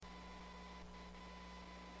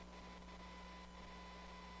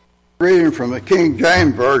Reading from the King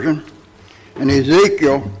James Version in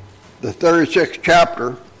Ezekiel, the 36th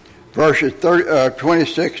chapter, verses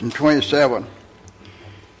 26 and 27.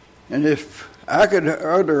 And if I could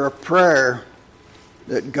utter a prayer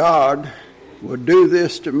that God would do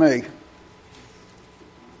this to me,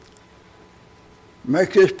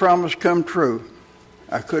 make this promise come true,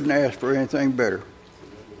 I couldn't ask for anything better.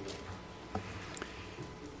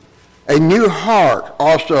 A new heart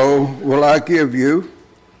also will I give you,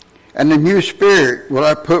 and a new spirit will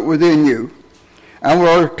I put within you. I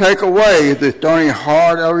will take away the stony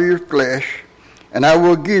heart out of your flesh, and I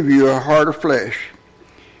will give you a heart of flesh.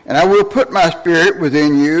 And I will put my spirit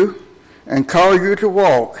within you, and cause you to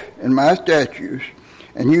walk in my statutes,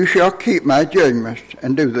 and you shall keep my judgments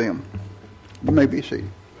and do them. You may be seated.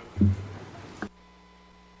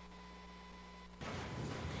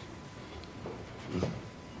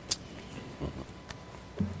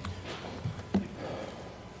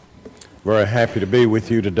 Very happy to be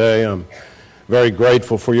with you today. I'm very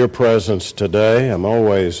grateful for your presence today. I'm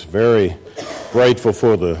always very grateful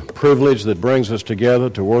for the privilege that brings us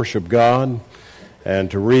together to worship God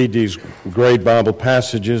and to read these great Bible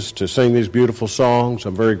passages, to sing these beautiful songs.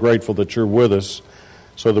 I'm very grateful that you're with us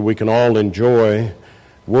so that we can all enjoy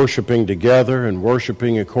worshiping together and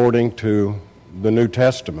worshiping according to the New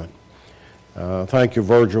Testament. Thank you,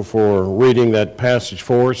 Virgil, for reading that passage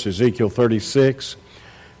for us, Ezekiel 36.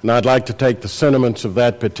 And I'd like to take the sentiments of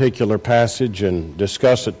that particular passage and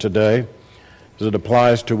discuss it today as it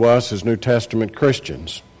applies to us as New Testament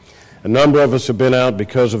Christians. A number of us have been out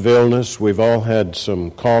because of illness. We've all had some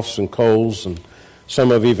coughs and colds, and some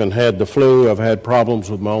have even had the flu. I've had problems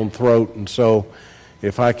with my own throat, and so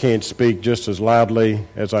if I can't speak just as loudly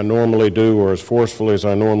as I normally do or as forcefully as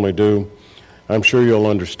I normally do, I'm sure you'll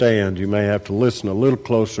understand. You may have to listen a little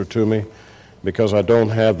closer to me because I don't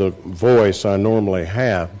have the voice I normally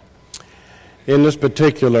have. In this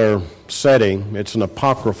particular setting, it's an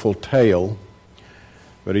apocryphal tale,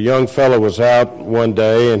 but a young fellow was out one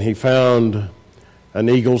day and he found an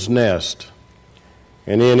eagle's nest,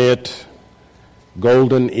 and in it,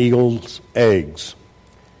 golden eagle's eggs.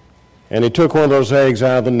 And he took one of those eggs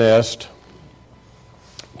out of the nest,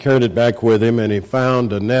 carried it back with him, and he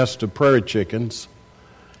found a nest of prairie chickens,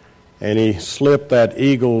 and he slipped that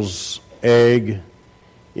eagle's egg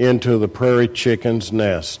into the prairie chicken's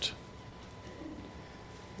nest.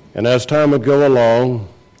 And as time would go along,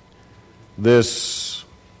 this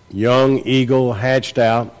young eagle hatched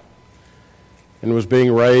out and was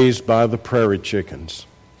being raised by the prairie chickens.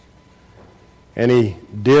 And he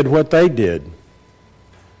did what they did.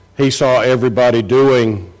 He saw everybody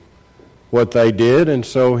doing what they did, and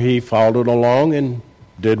so he followed along and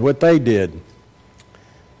did what they did.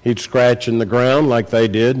 He'd scratch in the ground like they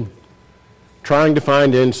did, trying to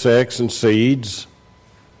find insects and seeds,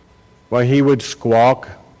 while he would squawk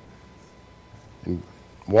and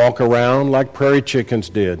walk around like prairie chickens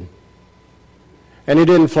did. And he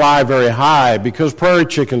didn't fly very high because prairie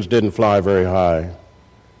chickens didn't fly very high.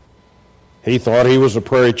 He thought he was a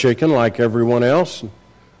prairie chicken like everyone else,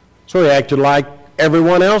 so he acted like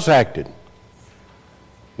everyone else acted.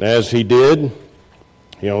 And as he did,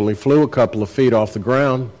 he only flew a couple of feet off the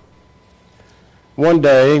ground. One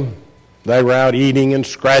day, they were out eating and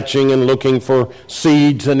scratching and looking for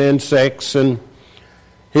seeds and insects, and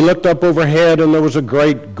he looked up overhead, and there was a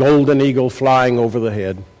great golden eagle flying over the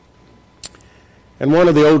head. And one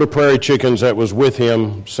of the older prairie chickens that was with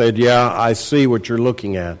him said, "Yeah, I see what you're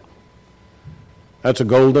looking at. That's a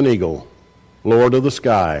golden eagle, Lord of the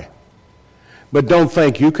sky. But don't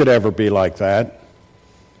think you could ever be like that,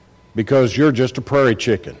 because you're just a prairie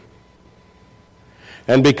chicken."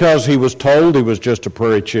 And because he was told he was just a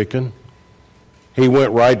prairie chicken, he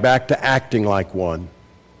went right back to acting like one,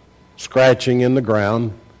 scratching in the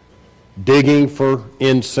ground, digging for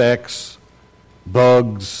insects,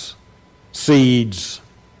 bugs, seeds,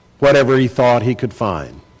 whatever he thought he could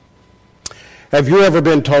find. Have you ever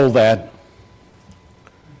been told that?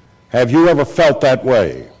 Have you ever felt that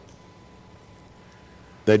way?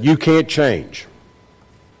 That you can't change?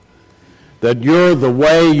 That you're the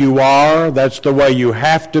way you are, that's the way you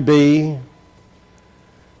have to be,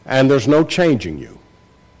 and there's no changing you.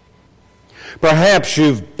 Perhaps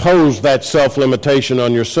you've posed that self-limitation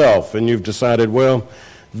on yourself and you've decided, well,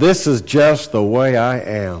 this is just the way I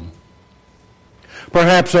am.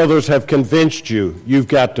 Perhaps others have convinced you you've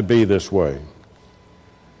got to be this way.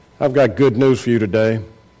 I've got good news for you today.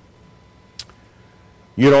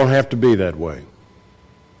 You don't have to be that way.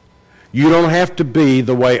 You don't have to be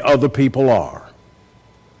the way other people are.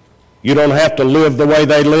 You don't have to live the way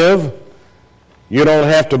they live. You don't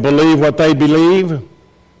have to believe what they believe.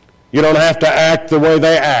 You don't have to act the way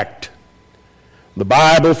they act. The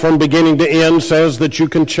Bible from beginning to end says that you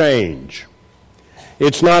can change.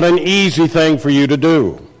 It's not an easy thing for you to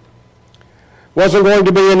do. It wasn't going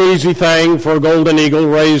to be an easy thing for a golden eagle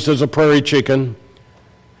raised as a prairie chicken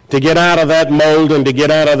to get out of that mold and to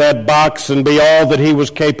get out of that box and be all that he was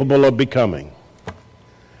capable of becoming.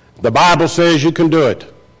 The Bible says you can do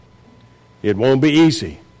it. It won't be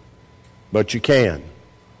easy, but you can.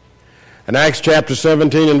 In Acts chapter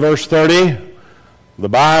 17 and verse 30, the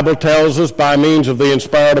Bible tells us by means of the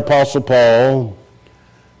inspired Apostle Paul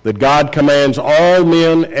that God commands all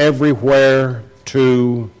men everywhere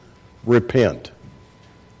to repent.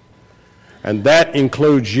 And that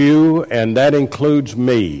includes you, and that includes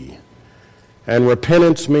me. And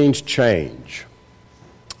repentance means change.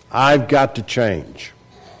 I've got to change.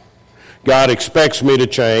 God expects me to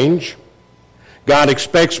change. God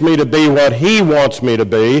expects me to be what he wants me to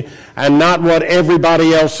be and not what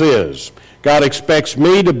everybody else is. God expects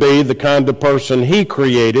me to be the kind of person he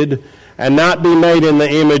created and not be made in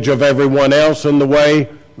the image of everyone else in the way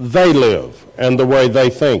they live and the way they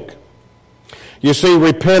think. You see,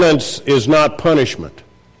 repentance is not punishment.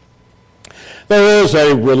 There is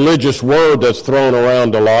a religious word that's thrown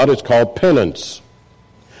around a lot. It's called penance.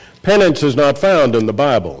 Penance is not found in the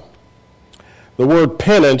Bible. The word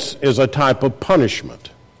penance is a type of punishment.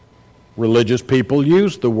 Religious people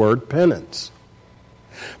use the word penance.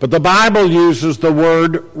 But the Bible uses the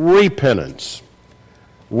word repentance.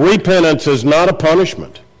 Repentance is not a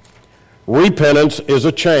punishment. Repentance is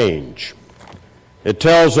a change. It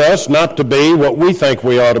tells us not to be what we think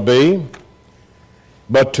we ought to be,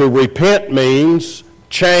 but to repent means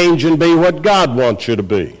change and be what God wants you to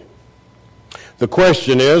be. The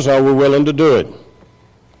question is, are we willing to do it?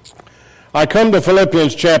 I come to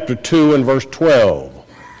Philippians chapter 2 and verse 12.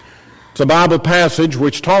 It's a Bible passage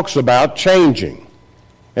which talks about changing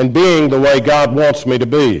and being the way God wants me to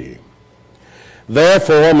be.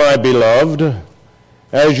 Therefore, my beloved,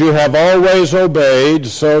 as you have always obeyed,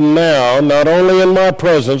 so now, not only in my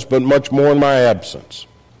presence, but much more in my absence,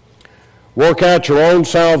 work out your own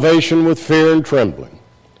salvation with fear and trembling.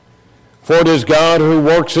 For it is God who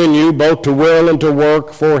works in you both to will and to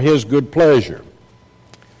work for his good pleasure.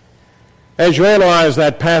 As you analyze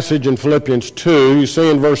that passage in Philippians 2, you see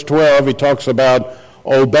in verse 12 he talks about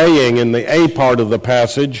obeying in the A part of the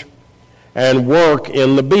passage and work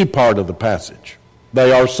in the B part of the passage.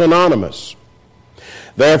 They are synonymous.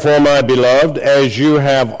 Therefore, my beloved, as you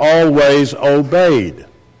have always obeyed.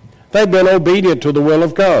 They've been obedient to the will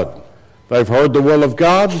of God. They've heard the will of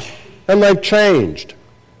God, and they've changed.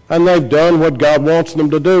 And they've done what God wants them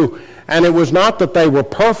to do. And it was not that they were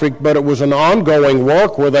perfect, but it was an ongoing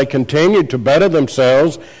work where they continued to better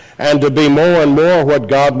themselves and to be more and more what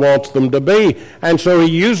God wants them to be. And so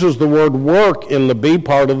he uses the word work in the B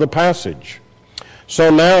part of the passage. So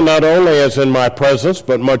now, not only as in my presence,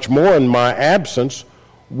 but much more in my absence,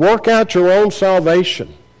 work out your own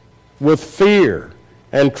salvation with fear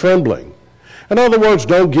and trembling. In other words,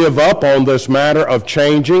 don't give up on this matter of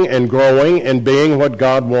changing and growing and being what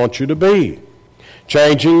God wants you to be.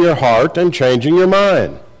 Changing your heart and changing your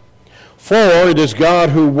mind. For it is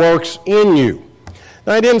God who works in you.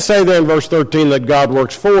 Now, he didn't say there in verse 13 that God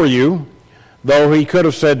works for you, though he could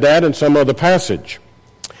have said that in some other passage.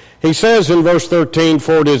 He says in verse 13,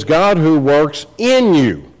 for it is God who works in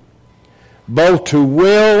you, both to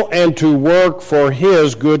will and to work for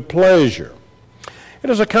his good pleasure. It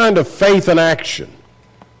is a kind of faith in action,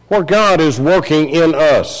 where God is working in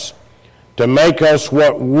us to make us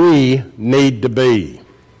what we need to be.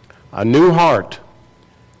 A new heart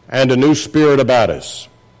and a new spirit about us.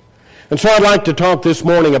 And so I'd like to talk this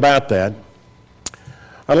morning about that.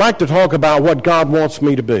 I'd like to talk about what God wants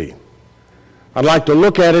me to be. I'd like to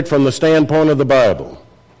look at it from the standpoint of the Bible.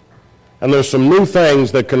 And there's some new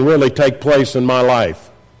things that can really take place in my life.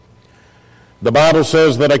 The Bible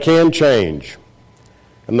says that I can change.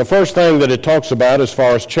 And the first thing that it talks about as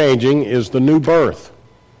far as changing is the new birth.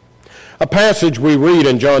 A passage we read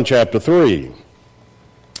in John chapter 3.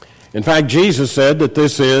 In fact, Jesus said that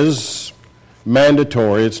this is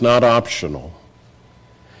mandatory. It's not optional.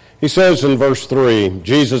 He says in verse 3,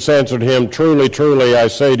 Jesus answered him, truly, truly, I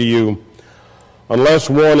say to you, unless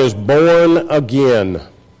one is born again,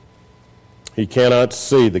 he cannot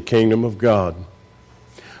see the kingdom of God.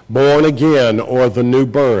 Born again, or the new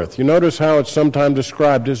birth. You notice how it's sometimes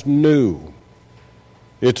described as new.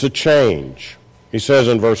 It's a change. He says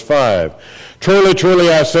in verse 5, truly,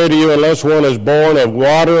 truly, I say to you, unless one is born of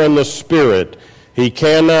water and the Spirit, he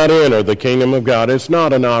cannot enter the kingdom of God. It's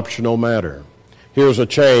not an optional matter. Here's a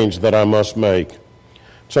change that I must make.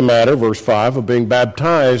 It's a matter, verse 5, of being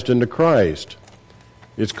baptized into Christ.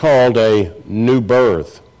 It's called a new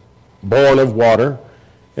birth. born of water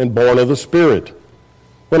and born of the Spirit.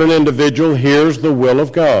 When an individual hears the will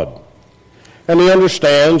of God, and he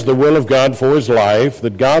understands the will of God for his life,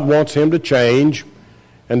 that God wants him to change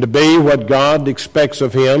and to be what God expects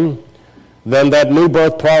of him, then that new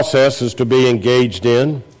birth process is to be engaged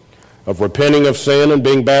in, of repenting of sin and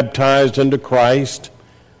being baptized into Christ,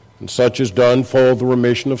 and such is done for the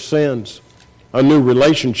remission of sins. A new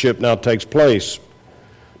relationship now takes place.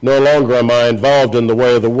 No longer am I involved in the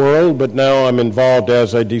way of the world, but now I'm involved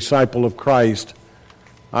as a disciple of Christ.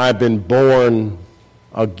 I've been born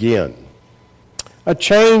again. A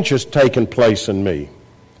change has taken place in me.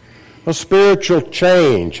 A spiritual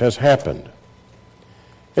change has happened.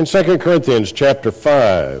 In 2 Corinthians chapter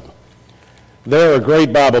 5, there a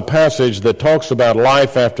great Bible passage that talks about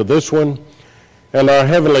life after this one, and our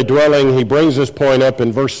heavenly dwelling. He brings this point up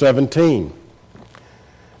in verse 17.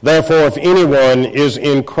 Therefore, if anyone is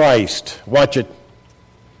in Christ, watch it,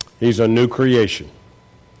 he's a new creation.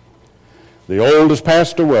 The old has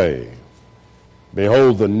passed away.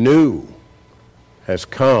 Behold, the new has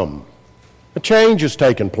come. A change has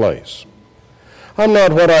taken place. I'm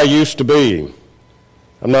not what I used to be.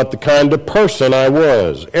 I'm not the kind of person I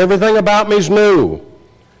was. Everything about me is new.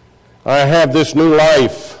 I have this new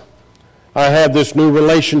life. I have this new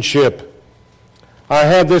relationship. I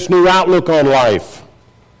have this new outlook on life.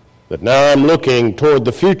 That now I'm looking toward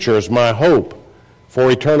the future as my hope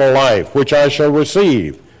for eternal life, which I shall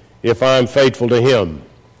receive if I'm faithful to him.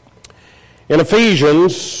 In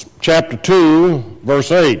Ephesians chapter 2,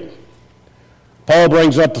 verse 8, Paul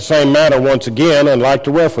brings up the same matter once again, and I'd like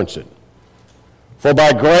to reference it. For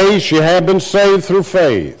by grace you have been saved through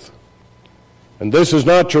faith. And this is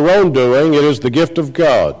not your own doing, it is the gift of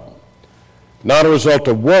God, not a result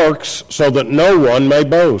of works, so that no one may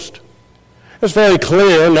boast. It's very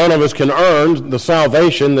clear none of us can earn the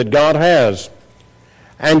salvation that God has.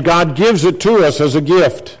 And God gives it to us as a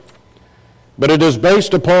gift. But it is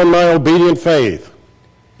based upon my obedient faith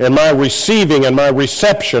and my receiving and my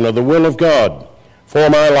reception of the will of God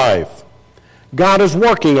for my life. God is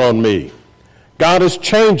working on me. God is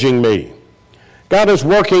changing me. God is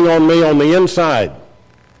working on me on the inside.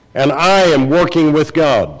 And I am working with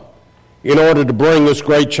God in order to bring this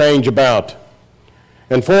great change about.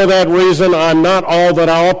 And for that reason, I'm not all that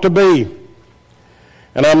I ought to be.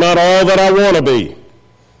 And I'm not all that I want to be.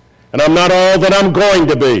 And I'm not all that I'm going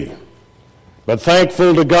to be. But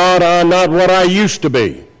thankful to God, I'm not what I used to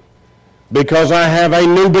be, because I have a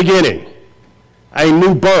new beginning, a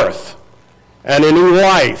new birth, and a new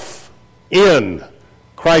life in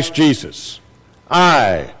Christ Jesus.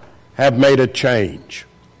 I have made a change.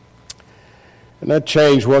 And that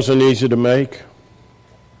change wasn't easy to make,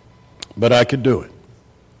 but I could do it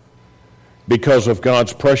because of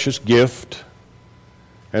God's precious gift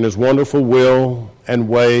and his wonderful will and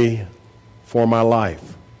way for my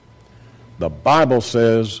life. The Bible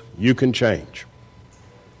says you can change.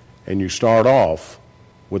 And you start off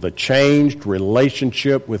with a changed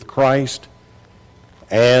relationship with Christ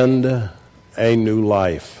and a new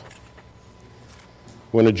life.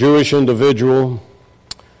 When a Jewish individual,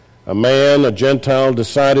 a man, a Gentile,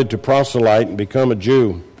 decided to proselyte and become a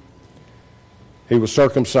Jew, he was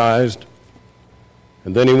circumcised,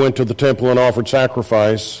 and then he went to the temple and offered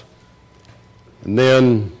sacrifice, and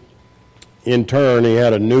then in turn, he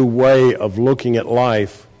had a new way of looking at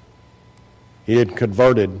life. He had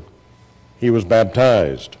converted. He was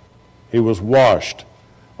baptized. He was washed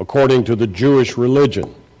according to the Jewish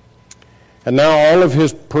religion. And now all of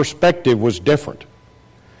his perspective was different.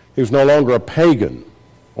 He was no longer a pagan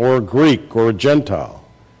or a Greek or a Gentile.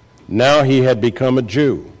 Now he had become a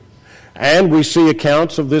Jew. And we see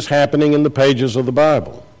accounts of this happening in the pages of the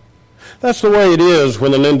Bible. That's the way it is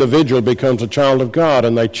when an individual becomes a child of God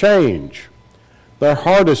and they change. Their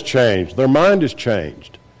heart has changed. Their mind has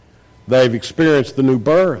changed. They've experienced the new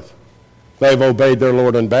birth. They've obeyed their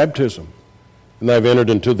Lord in baptism. And they've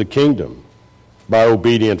entered into the kingdom by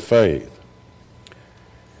obedient faith.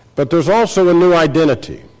 But there's also a new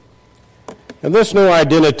identity. And this new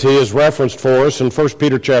identity is referenced for us in 1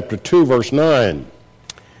 Peter chapter 2, verse 9.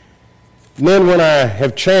 And then when I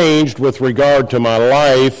have changed with regard to my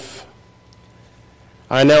life,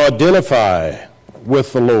 I now identify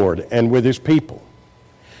with the Lord and with his people.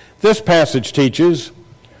 This passage teaches,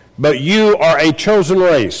 but you are a chosen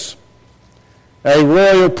race, a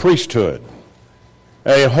royal priesthood,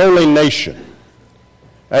 a holy nation,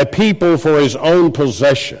 a people for his own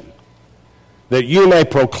possession, that you may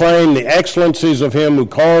proclaim the excellencies of him who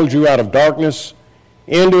called you out of darkness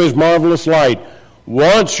into his marvelous light.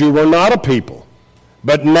 Once you were not a people,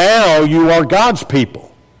 but now you are God's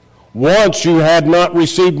people. Once you had not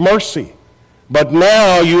received mercy, but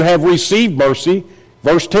now you have received mercy.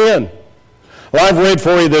 Verse 10. Well, I've read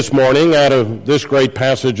for you this morning out of this great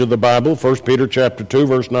passage of the Bible, 1 Peter chapter 2,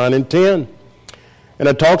 verse 9 and 10. And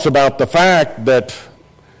it talks about the fact that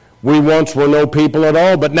we once were no people at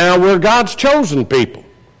all, but now we're God's chosen people.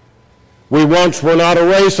 We once were not a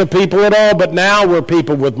race of people at all, but now we're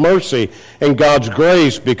people with mercy and God's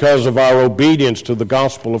grace because of our obedience to the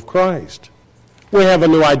gospel of Christ. We have a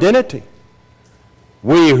new identity.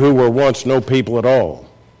 We who were once no people at all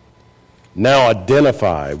now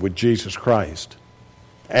identify with Jesus Christ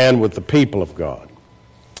and with the people of God.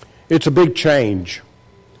 It's a big change.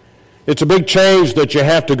 It's a big change that you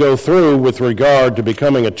have to go through with regard to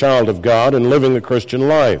becoming a child of God and living the Christian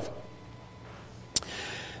life.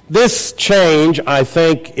 This change, I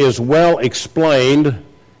think, is well explained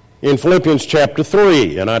in Philippians chapter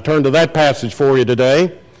 3, and I turn to that passage for you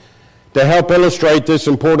today to help illustrate this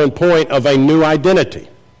important point of a new identity.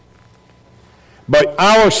 But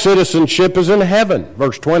our citizenship is in heaven,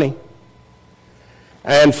 verse 20.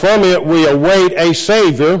 And from it we await a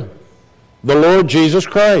Savior, the Lord Jesus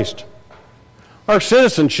Christ. Our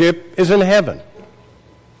citizenship is in heaven.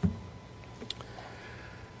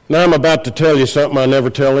 Now I'm about to tell you something I never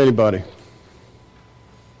tell anybody.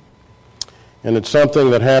 And it's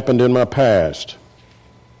something that happened in my past.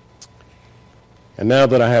 And now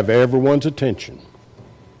that I have everyone's attention,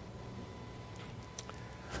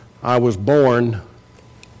 I was born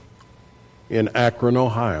in Akron,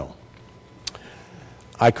 Ohio.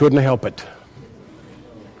 I couldn't help it.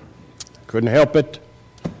 Couldn't help it.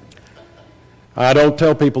 I don't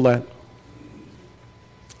tell people that.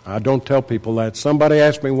 I don't tell people that. Somebody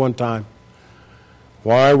asked me one time,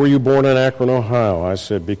 why were you born in Akron, Ohio? I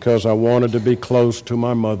said, because I wanted to be close to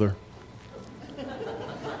my mother.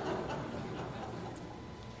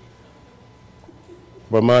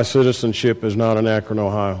 But my citizenship is not in Akron,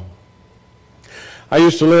 Ohio. I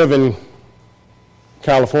used to live in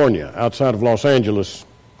California, outside of Los Angeles.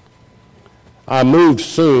 I moved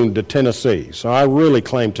soon to Tennessee, so I really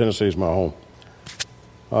claim Tennessee as my home.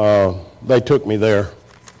 They took me there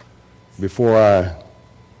before I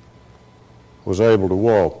was able to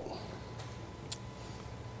walk.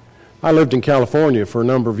 I lived in California for a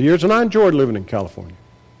number of years, and I enjoyed living in California.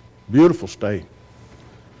 Beautiful state,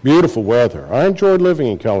 beautiful weather. I enjoyed living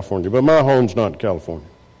in California, but my home's not in California.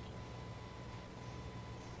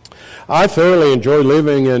 I thoroughly enjoy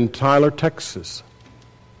living in Tyler, Texas.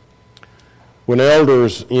 When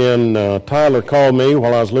elders in Tyler called me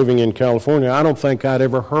while I was living in California, I don't think I'd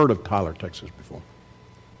ever heard of Tyler, Texas before.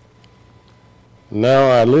 Now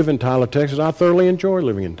I live in Tyler, Texas. I thoroughly enjoy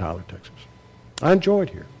living in Tyler, Texas. I enjoy it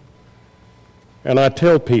here. And I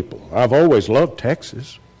tell people, I've always loved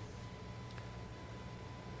Texas.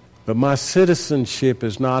 But my citizenship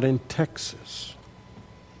is not in Texas.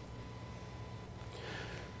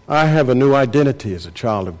 I have a new identity as a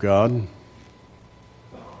child of God.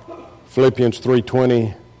 Philippians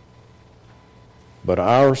 3:20, but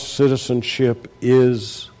our citizenship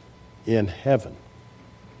is in heaven.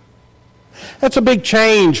 That's a big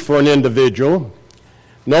change for an individual.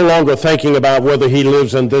 No longer thinking about whether he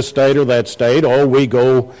lives in this state or that state. Oh, we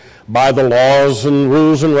go by the laws and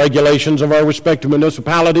rules and regulations of our respective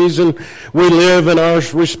municipalities, and we live in our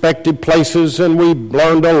respective places, and we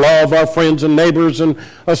learn to love our friends and neighbors and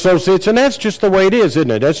associates, and that's just the way it is,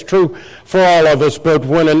 isn't it? That's true for all of us. But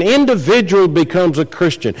when an individual becomes a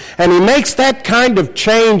Christian, and he makes that kind of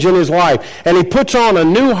change in his life, and he puts on a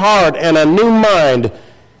new heart and a new mind,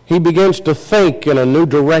 he begins to think in a new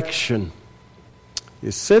direction.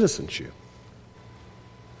 His citizenship.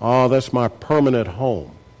 Oh, that's my permanent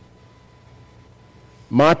home.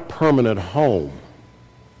 My permanent home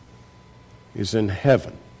is in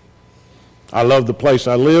heaven. I love the place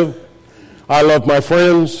I live. I love my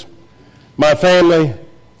friends, my family.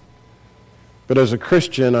 But as a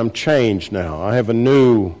Christian, I'm changed now. I have a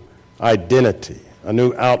new identity, a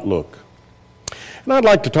new outlook. And I'd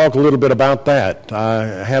like to talk a little bit about that. I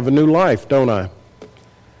have a new life, don't I?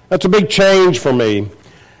 That's a big change for me.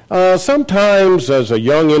 Sometimes as a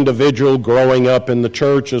young individual growing up in the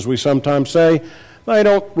church, as we sometimes say, they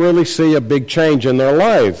don't really see a big change in their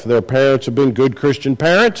life. Their parents have been good Christian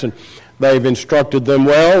parents, and they've instructed them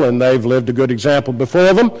well, and they've lived a good example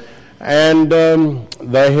before them, and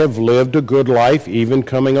they have lived a good life even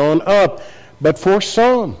coming on up. But for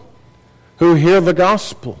some who hear the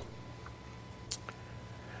gospel,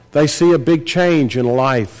 they see a big change in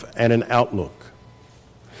life and in outlook.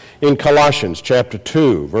 In Colossians chapter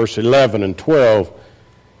 2, verse 11 and 12,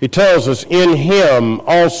 he tells us, in him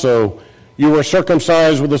also you were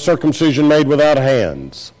circumcised with a circumcision made without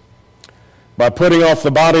hands, by putting off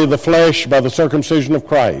the body of the flesh by the circumcision of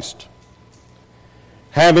Christ,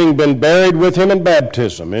 having been buried with him in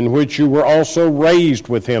baptism, in which you were also raised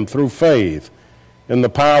with him through faith in the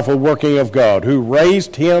powerful working of God, who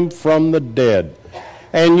raised him from the dead.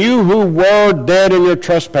 And you who were dead in your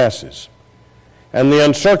trespasses and the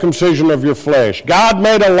uncircumcision of your flesh, God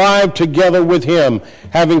made alive together with him,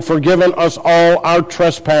 having forgiven us all our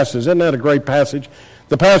trespasses. Isn't that a great passage?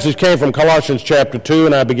 The passage came from Colossians chapter 2,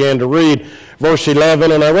 and I began to read verse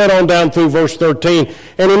 11, and I read on down through verse 13,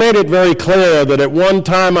 and he made it very clear that at one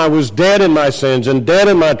time I was dead in my sins and dead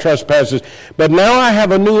in my trespasses, but now I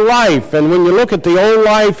have a new life. And when you look at the old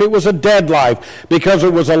life, it was a dead life because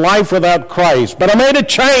it was a life without Christ. But I made a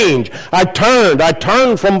change. I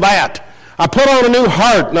turned from that. I put on a new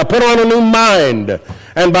heart, and I put on a new mind.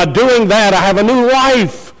 And by doing that, I have a new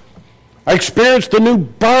life. I experienced a new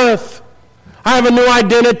birth. I have a new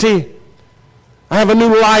identity. I have a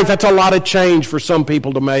new life. That's a lot of change for some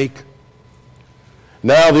people to make.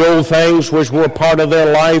 Now the old things which were part of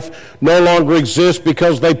their life no longer exist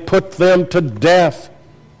because they put them to death,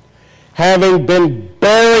 having been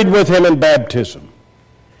buried with him in baptism,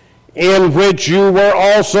 in which you were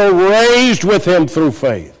also raised with him through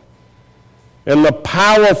faith, in the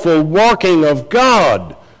powerful working of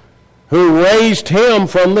God, who raised him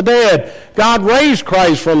from the dead. God raised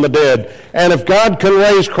Christ from the dead. And if God can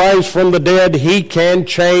raise Christ from the dead, he can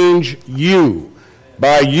change you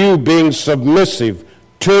by you being submissive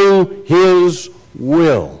to his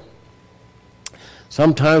will.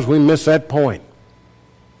 Sometimes we miss that point.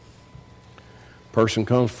 Person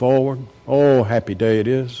comes forward. Oh, happy day it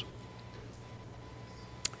is.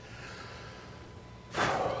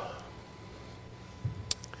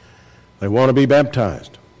 They want to be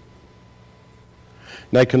baptized.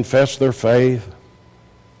 They confess their faith.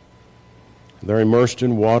 They're immersed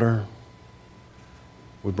in water.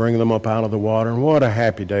 We bring them up out of the water, and what a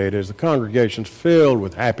happy day it is. The congregation's filled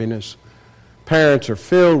with happiness. Parents are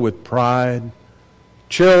filled with pride.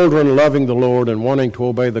 Children loving the Lord and wanting to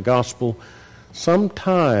obey the gospel.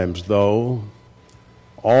 Sometimes, though,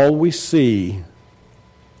 all we see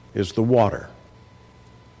is the water.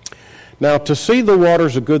 Now, to see the water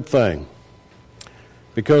is a good thing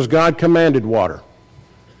because God commanded water,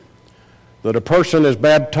 that a person is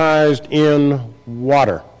baptized in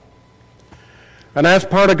water. And that's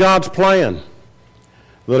part of God's plan,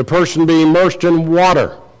 that a person be immersed in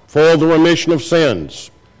water for the remission of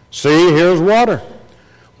sins. See, here's water.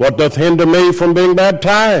 What doth hinder me from being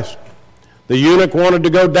baptized? The eunuch wanted to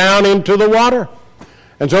go down into the water,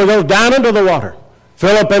 and so he goes down into the water.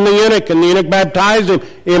 Philip and the eunuch baptized him,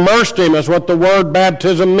 immersed him. That's what the word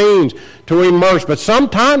baptism means, to immerse. But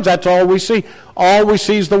sometimes that's all we see. All we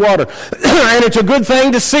see is the water. And it's a good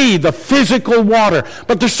thing to see, the physical water.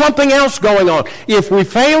 But there's something else going on. If we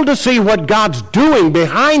fail to see what God's doing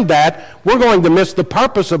behind that, we're going to miss the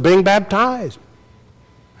purpose of being baptized.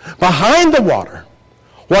 Behind the water,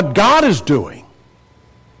 what God is doing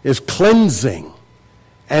is cleansing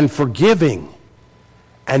and forgiving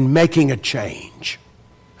and making a change.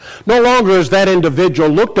 No longer is that individual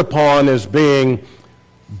looked upon as being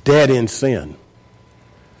dead in sin.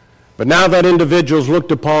 But now that individual is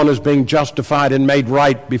looked upon as being justified and made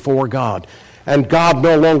right before God. And God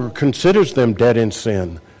no longer considers them dead in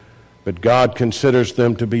sin, but God considers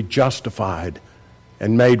them to be justified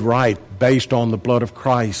and made right based on the blood of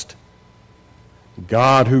Christ.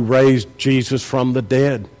 God, who raised Jesus from the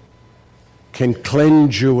dead, can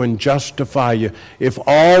cleanse you and justify you. If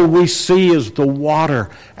all we see is the water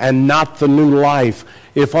and not the new life,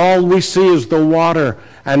 if all we see is the water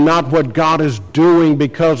and not what God is doing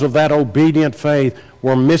because of that obedient faith,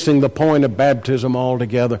 we're missing the point of baptism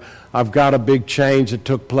altogether. I've got a big change that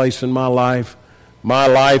took place in my life. My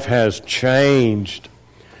life has changed.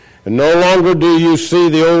 And no longer do you see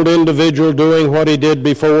the old individual doing what he did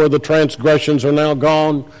before. The transgressions are now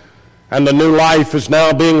gone, and the new life is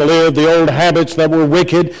now being lived. The old habits that were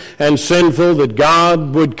wicked and sinful that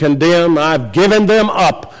God would condemn, I've given them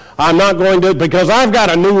up. I'm not going to, because I've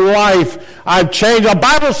got a new life. I've changed. The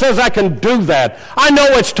Bible says I can do that. I know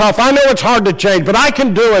it's tough. I know it's hard to change, but I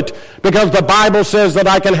can do it because the Bible says that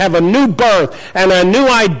I can have a new birth and a new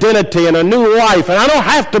identity and a new life. And I don't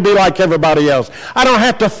have to be like everybody else. I don't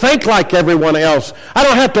have to think like everyone else. I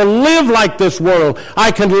don't have to live like this world.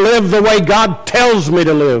 I can live the way God tells me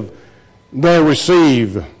to live. They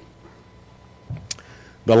receive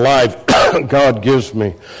the life God gives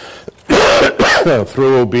me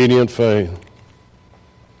through obedient faith.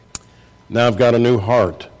 Now I've got a new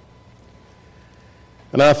heart.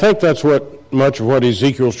 And I think that's what much of what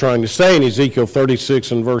Ezekiel's trying to say in Ezekiel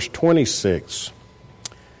 36 and verse 26.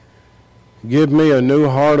 Give me a new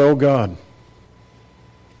heart, O God.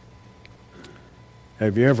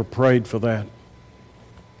 Have you ever prayed for that?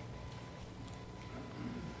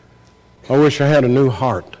 I wish I had a new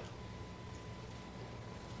heart.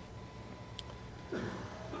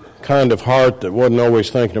 Kind of heart that wasn't always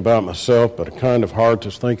thinking about myself, but a kind of heart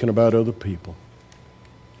that's thinking about other people.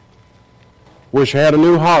 Wish I had a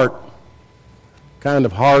new heart. Kind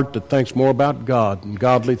of heart that thinks more about God and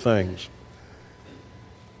godly things.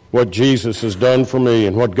 What Jesus has done for me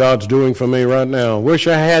and what God's doing for me right now. Wish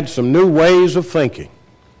I had some new ways of thinking.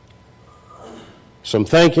 Some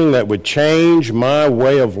thinking that would change my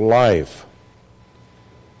way of life.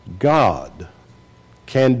 God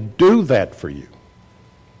can do that for you.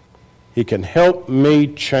 He can help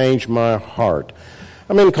me change my heart.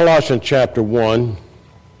 I'm in Colossians chapter 1.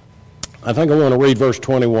 I think I want to read verse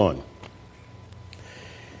 21.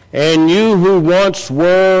 And you who once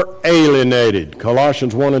were alienated,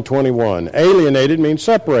 Colossians 1 and 21. Alienated means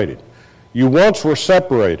separated. You once were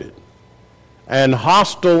separated. And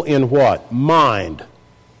hostile in what? Mind.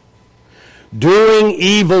 Doing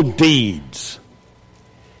evil deeds.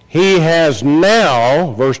 He has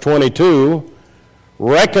now, verse 22,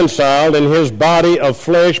 reconciled in his body of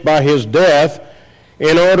flesh by his death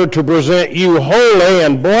in order to present you holy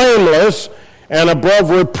and blameless and above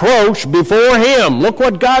reproach before him. Look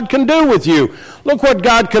what God can do with you. Look what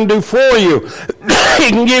God can do for you. He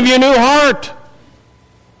can give you a new heart.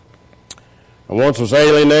 I once was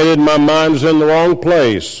alienated, my mind was in the wrong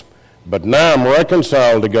place, but now I'm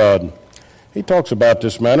reconciled to God. He talks about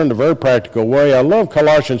this matter in a very practical way. I love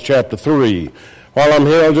Colossians chapter 3. While I'm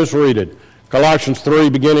here, I'll just read it. Colossians 3,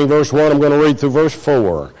 beginning verse 1, I'm going to read through verse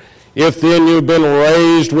 4. If then you've been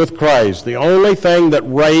raised with Christ, the only thing that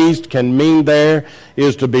raised can mean there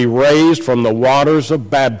is to be raised from the waters of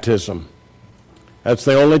baptism. That's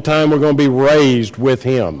the only time we're going to be raised with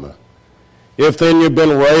him. If then you've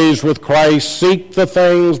been raised with Christ, seek the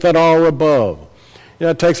things that are above.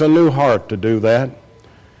 It takes a new heart to do that.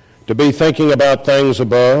 To be thinking about things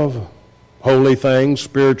above, holy things,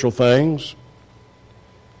 spiritual things.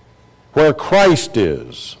 Where Christ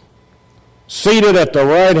is, seated at the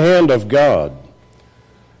right hand of God.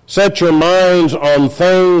 Set your minds on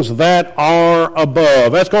things that are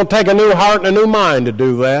above. That's going to take a new heart and a new mind to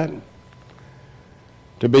do that.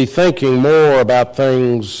 To be thinking more about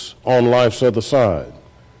things on life's other side,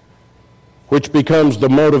 which becomes the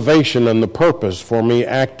motivation and the purpose for me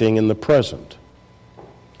acting in the present.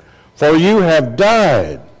 For you have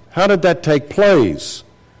died. How did that take place?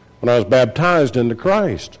 When I was baptized into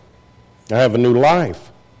Christ. I have a new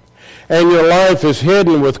life. And your life is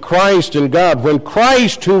hidden with Christ in God. When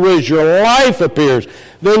Christ, who is your life, appears,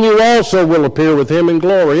 then you also will appear with him in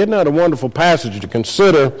glory. Isn't that a wonderful passage to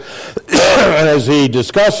consider as he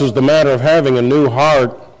discusses the matter of having a new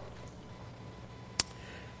heart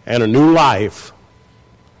and a new life,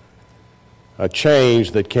 a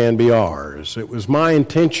change that can be ours. It was my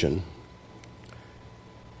intention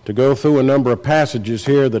to go through a number of passages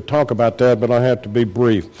here that talk about that, but I have to be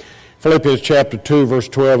brief. Philippians chapter 2, verse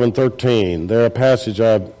 12 and 13. They're a passage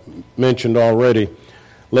I've mentioned already.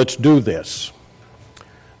 Let's do this.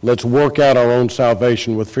 Let's work out our own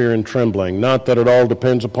salvation with fear and trembling. Not that it all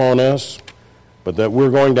depends upon us, but that we're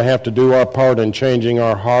going to have to do our part in changing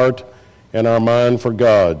our heart and our mind for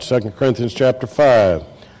God. 2 Corinthians chapter 5,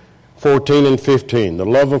 14 and 15. The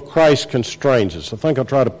love of Christ constrains us. I think I'll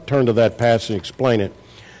try to turn to that passage and explain it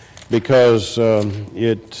because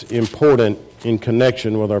it's important in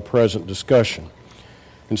connection with our present discussion.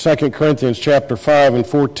 In 2 Corinthians chapter 5 and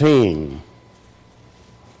 14,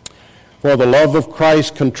 for the love of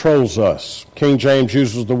Christ controls us. King James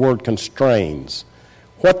uses the word constrains.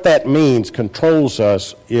 What that means, controls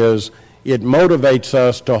us, is it motivates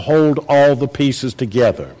us to hold all the pieces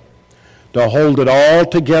together, to hold it all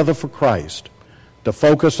together for Christ, to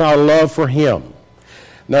focus our love for him.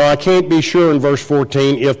 Now, I can't be sure in verse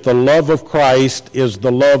 14 if the love of Christ is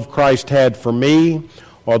the love Christ had for me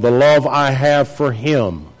or the love I have for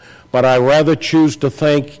him, but I rather choose to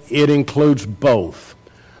think it includes both.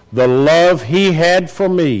 The love he had for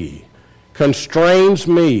me constrains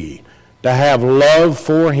me to have love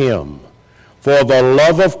for him. For the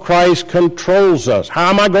love of Christ controls us. How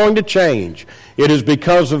am I going to change? It is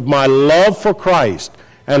because of my love for Christ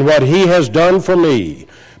and what he has done for me.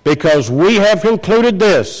 Because we have concluded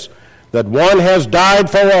this, that one has died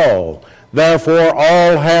for all, therefore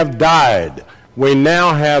all have died. We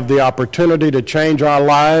now have the opportunity to change our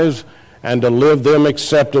lives and to live them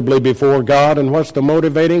acceptably before God. And what's the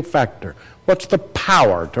motivating factor? What's the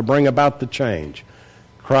power to bring about the change?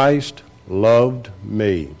 Christ loved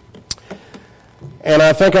me. And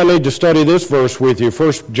I think I need to study this verse with you,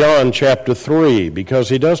 1 John chapter 3, because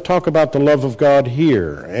he does talk about the love of God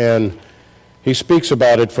here, and he speaks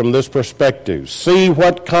about it from this perspective. See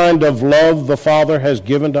what kind of love the Father has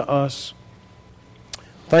given to us.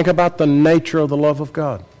 Think about the nature of the love of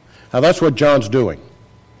God. Now that's what John's doing.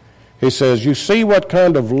 He says, you see what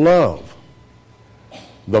kind of love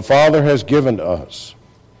the Father has given to us,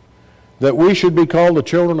 that we should be called the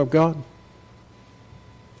children of God?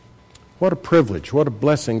 What a privilege, what a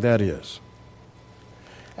blessing that is.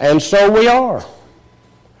 And so we are.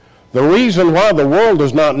 The reason why the world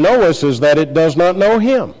does not know us is that it does not know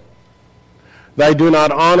Him. They do not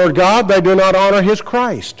honor God, they do not honor His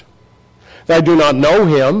Christ. They do not know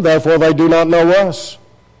Him, therefore they do not know us.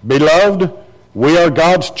 Beloved, we are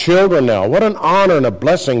God's children now. What an honor and a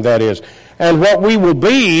blessing that is. And what we will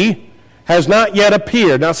be has not yet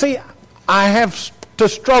appeared. Now see, I have to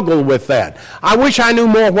struggle with that. I wish I knew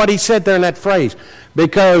more what he said there in that phrase,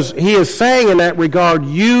 because he is saying in that regard,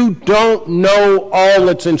 you don't know all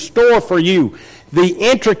that's in store for you. The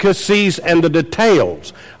intricacies and the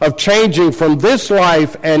details of changing from this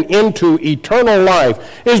life and into eternal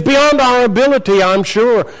life is beyond our ability, I'm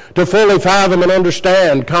sure, to fully fathom and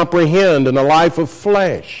understand, comprehend in a life of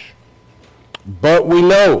flesh. But we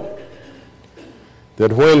know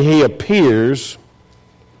that when he appears,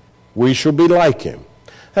 we shall be like him.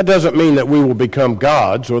 That doesn't mean that we will become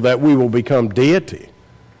gods or that we will become deity,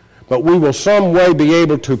 but we will some way be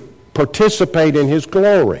able to participate in his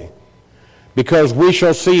glory, because we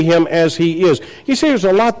shall see him as he is. You see, there's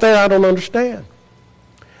a lot there I don't understand.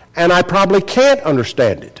 And I probably can't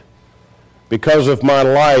understand it because of my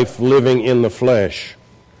life living in the flesh.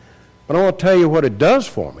 But I want to tell you what it does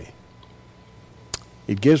for me.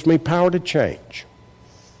 It gives me power to change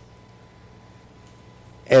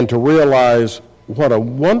and to realize what a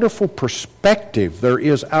wonderful perspective there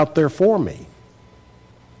is out there for me,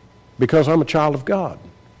 because I'm a child of God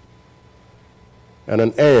and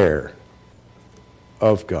an heir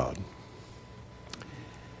of God.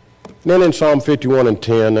 And then in Psalm 51 and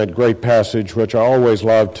 10, that great passage which I always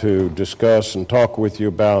love to discuss and talk with you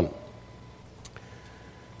about,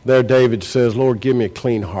 there David says, Lord, give me a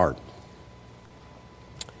clean heart.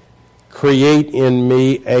 Create in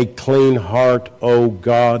me a clean heart, O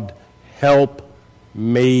God. Help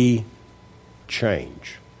me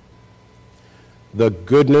change. The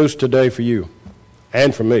good news today for you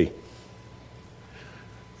and for me,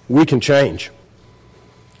 we can change.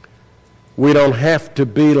 We don't have to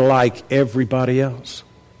be like everybody else.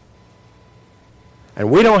 And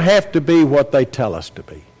we don't have to be what they tell us to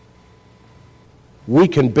be. We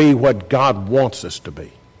can be what God wants us to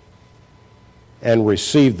be and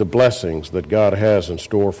receive the blessings that God has in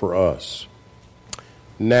store for us.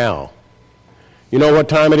 Now, you know what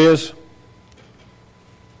time it is?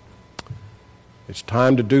 It's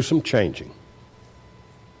time to do some changing.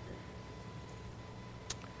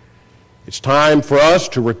 It's time for us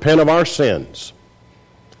to repent of our sins.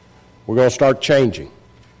 We're going to start changing.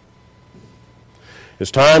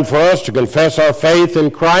 It's time for us to confess our faith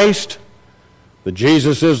in Christ, that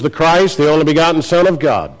Jesus is the Christ, the only begotten Son of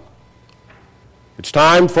God. It's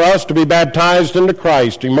time for us to be baptized into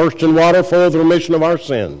Christ, immersed in water for the remission of our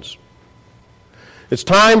sins. It's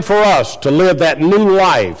time for us to live that new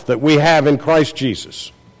life that we have in Christ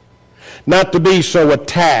Jesus. Not to be so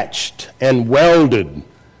attached and welded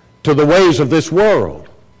to the ways of this world,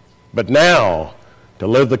 but now to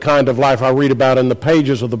live the kind of life I read about in the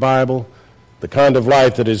pages of the Bible, the kind of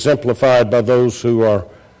life that is exemplified by those who are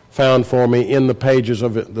found for me in the pages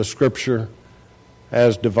of the Scripture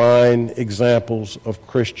as divine examples of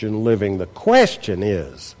Christian living. The question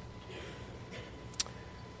is,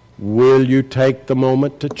 will you take the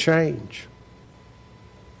moment to change?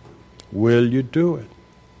 Will you do it?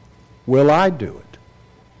 Will I do it?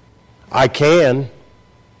 I can.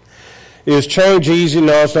 Is change easy?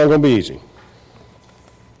 No, it's not going to be easy.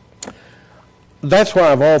 That's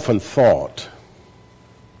why I've often thought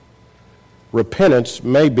repentance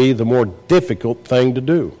may be the more difficult thing to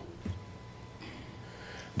do.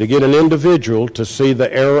 To get an individual to see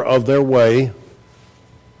the error of their way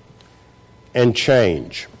and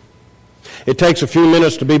change. It takes a few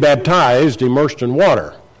minutes to be baptized, immersed in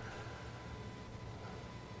water.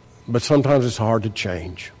 But sometimes it's hard to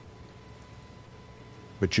change.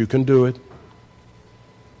 But you can do it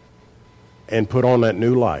and put on that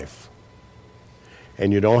new life.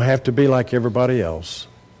 And you don't have to be like everybody else,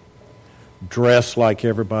 dress like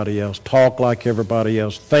everybody else, talk like everybody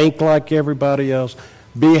else, think like everybody else,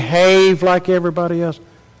 behave like everybody else.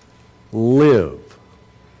 Live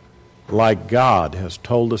like God has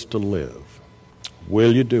told us to live.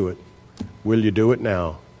 Will you do it? Will you do it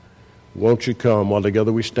now? Won't you come while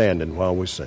together we stand and while we sing?